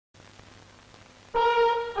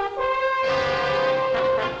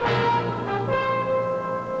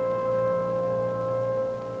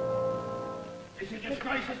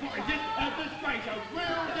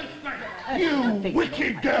think.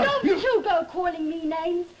 Wicked girl! Don't you go calling me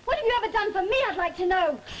names. What have you ever done for me, I'd like to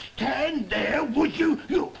know? Stand there, would you?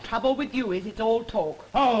 Trouble with you is it's all talk.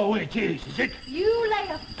 Oh, it is it? You lay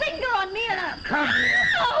a finger on me and I'll... Come here.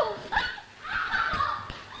 Oh!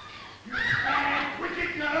 You bad,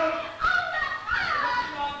 wicked girl!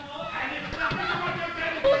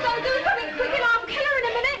 Oh, don't do something quick and I'll kill her in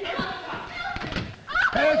a minute.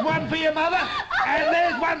 There's one for your mother, and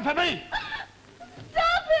there's one for me.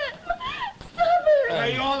 Stop it! Stop it!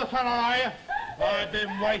 Hey, you're the fella, are you? I've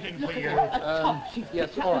been waiting for you. A top.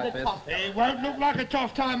 Yes, all right, miss. It won't look like a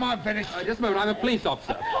tough time I'm finished. Just a moment, I'm a police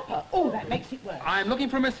officer. Copper. Oh, that makes it worse. I'm looking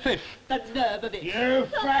for Miss Fish. The nerve of it. You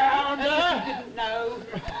found her? You didn't know.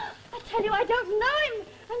 I tell you, I don't know him.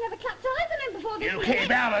 I never clapped eyes on him before this You minute.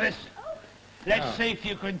 keep out of this. Oh. Let's see if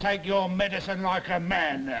you can take your medicine like a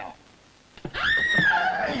man now.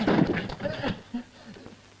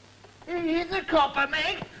 He's a copper,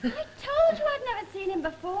 Meg. I told you I'd never seen him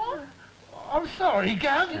before. I'm sorry,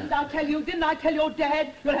 Gov. Didn't I tell your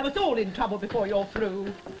dad? You'll have us all in trouble before you're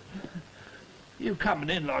through. You coming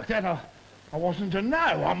in like that, I wasn't to know.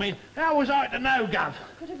 I mean, how was I to know, Gov?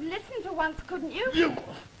 Could have listened for once, couldn't you? You...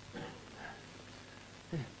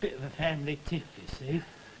 Bit of a family tiff, you see.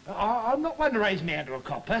 I'm not one to raise me into a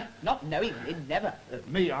copper. Not knowingly, never.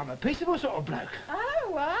 Me, I'm a peaceable sort of bloke.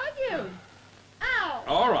 Oh, are you? Ow!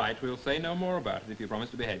 All right, we'll say no more about it if you promise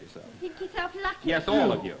to behave yourself. Think yourself lucky? Yes,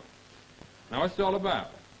 all of you. Now, what's it all about?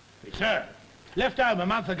 It's her. Left home a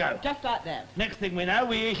month ago. Just like that. Next thing we know,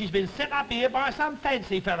 we hear she's been set up here by some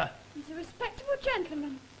fancy fella. He's a respectable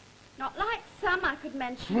gentleman. Not like some I could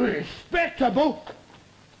mention. Respectable?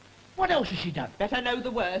 What else has she done? Better know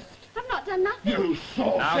the worst. I've not done nothing. You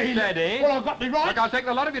saucy... Now, steady. Well, I've got me right. Look, I'll take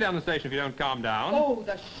the lot of you down the station if you don't calm down. Oh,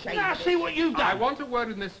 the shame. Now, see what you've done. I want a word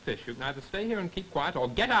with Miss Fish. You can either stay here and keep quiet or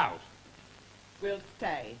get out. We'll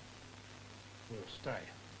stay. We'll stay.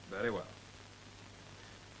 Very well.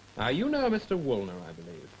 Now, you know Mr. Woolner, I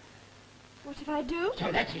believe. What if I do?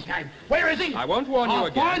 So that's his name. Where is he? I won't warn you I'll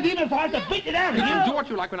again. find him if I have to beat it out of You him. do what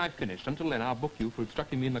you like when I've finished. Until then, I'll book you for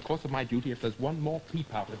obstructing me in the course of my duty if there's one more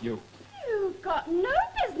peep out of you. You've got no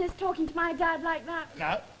business talking to my dad like that.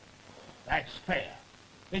 No, that's fair,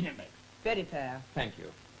 isn't it, Meg? Very fair. Thank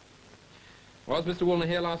you. Was Mr. Woolner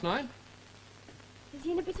here last night? Is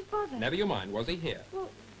he in a bit of bother? Never you mind. Was he here? Well,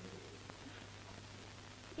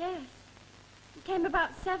 yes. He came about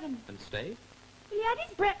 7. And stayed? Well, he had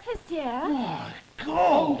his breakfast here. My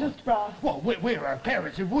God! Oldest brass. Well, we're her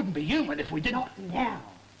parents. It wouldn't be human if we didn't. Not now.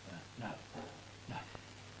 No.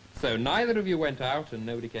 So neither of you went out and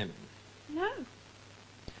nobody came in? No.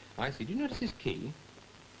 I see. Did you notice his key?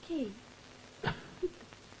 Key.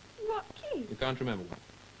 What key? You can't remember one.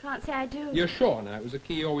 Can't say I do. You're sure now it was a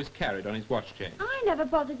key he always carried on his watch chain? I never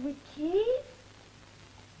bothered with keys.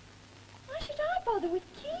 Why should I bother with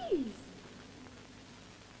keys?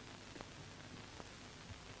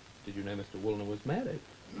 Did you know Mr. Woolner was married?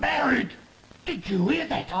 Married? Did you hear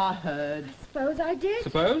that? I heard. I suppose I did.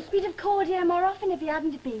 Suppose? He'd have called here more often if he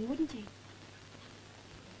hadn't been, wouldn't he?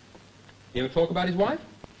 You ever talk about his wife?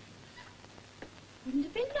 Wouldn't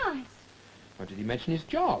have been nice. Or did he mention his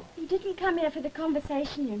job? He didn't come here for the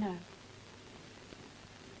conversation, you know.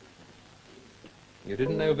 You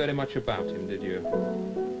didn't know very much about him, did you?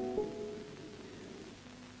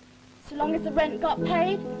 So long as the rent got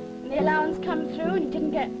paid and the allowance come through and he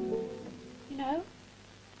didn't get, you know,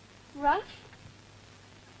 rough.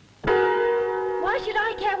 Why should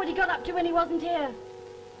I care what he got up to when he wasn't here?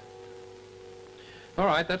 All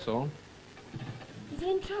right, that's all. Is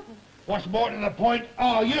he in trouble? What's more to the point,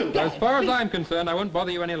 are you? As far as I'm concerned, I won't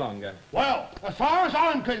bother you any longer. Well, as far as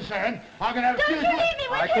I'm concerned, I'm going to have... Don't you leave me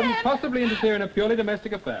with I couldn't him! possibly interfere in a purely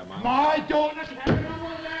domestic affair, Mum. My daughter's carrying on